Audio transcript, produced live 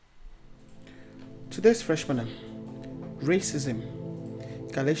Today's freshman, racism.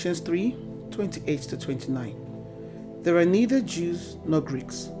 Galatians 3:28-29. There are neither Jews nor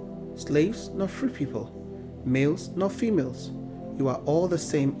Greeks, slaves nor free people, males nor females. You are all the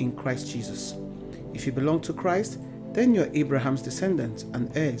same in Christ Jesus. If you belong to Christ, then you are Abraham's descendants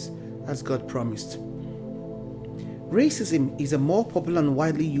and heirs, as God promised. Racism is a more popular and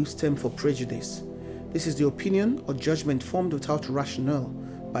widely used term for prejudice. This is the opinion or judgment formed without rationale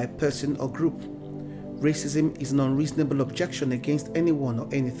by a person or group. Racism is an unreasonable objection against anyone or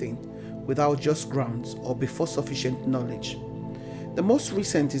anything without just grounds or before sufficient knowledge. The most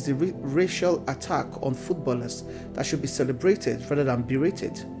recent is the racial attack on footballers that should be celebrated rather than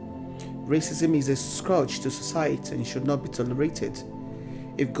berated. Racism is a scourge to society and should not be tolerated.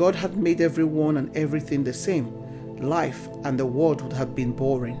 If God had made everyone and everything the same, life and the world would have been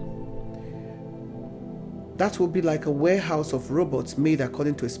boring. That would be like a warehouse of robots made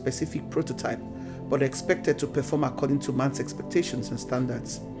according to a specific prototype, but expected to perform according to man's expectations and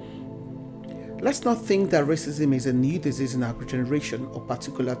standards. Let's not think that racism is a new disease in our generation or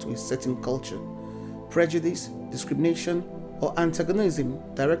particular to a certain culture. Prejudice, discrimination, or antagonism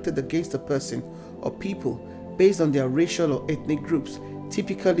directed against a person or people based on their racial or ethnic groups,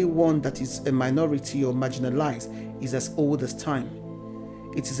 typically one that is a minority or marginalized, is as old as time.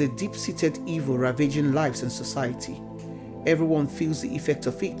 It is a deep-seated evil ravaging lives and society. Everyone feels the effect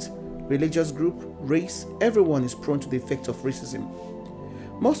of it. Religious group, race, everyone is prone to the effect of racism.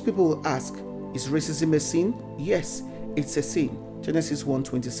 Most people will ask, is racism a sin? Yes, it's a sin. Genesis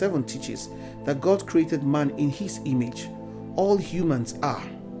 1:27 teaches that God created man in his image. All humans are.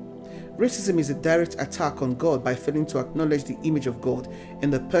 Racism is a direct attack on God by failing to acknowledge the image of God in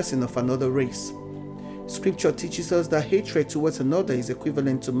the person of another race. Scripture teaches us that hatred towards another is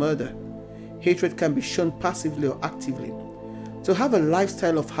equivalent to murder. Hatred can be shown passively or actively. To have a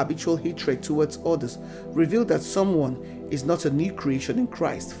lifestyle of habitual hatred towards others reveals that someone is not a new creation in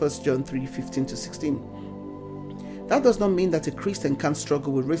Christ, 1 John 3:15-16. That does not mean that a Christian can't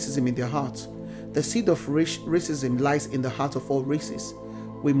struggle with racism in their heart. The seed of racism lies in the heart of all races.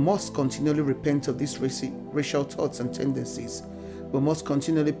 We must continually repent of these racial thoughts and tendencies. We must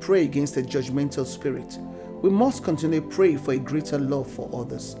continually pray against a judgmental spirit. We must continually pray for a greater love for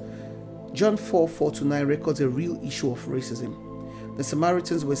others. John 4:4-9 records a real issue of racism. The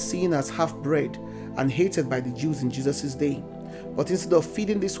Samaritans were seen as half-bred and hated by the Jews in Jesus' day. But instead of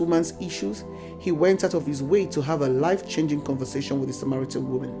feeding this woman's issues, he went out of his way to have a life-changing conversation with the Samaritan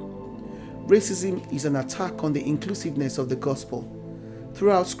woman. Racism is an attack on the inclusiveness of the gospel.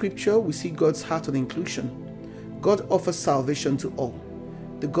 Throughout Scripture, we see God's heart on inclusion. God offers salvation to all.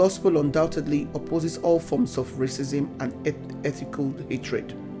 The gospel undoubtedly opposes all forms of racism and ethical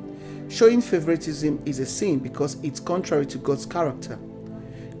hatred. Showing favoritism is a sin because it's contrary to God's character.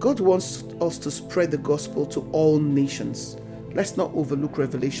 God wants us to spread the gospel to all nations. Let's not overlook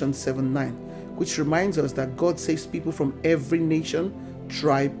Revelation 7:9, which reminds us that God saves people from every nation,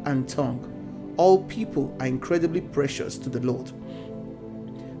 tribe, and tongue. All people are incredibly precious to the Lord.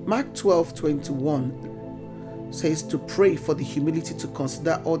 Mark 12:21 says to pray for the humility to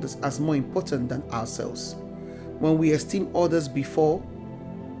consider others as more important than ourselves. When we esteem others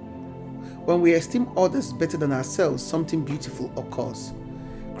better than ourselves, something beautiful occurs.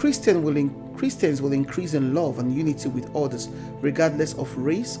 Christians will increase in love and unity with others regardless of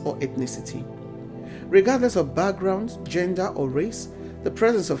race or ethnicity. Regardless of background, gender, or race, the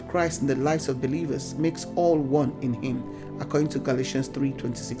presence of Christ in the lives of believers makes all one in Him, according to Galatians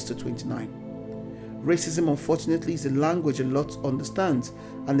 3:26-29. Racism, unfortunately, is a language a lot understands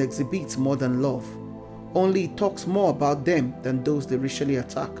and exhibits more than love. Only it talks more about them than those they racially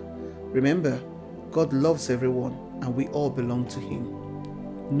attack. Remember, God loves everyone and we all belong to Him.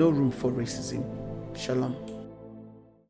 No room for racism. Shalom.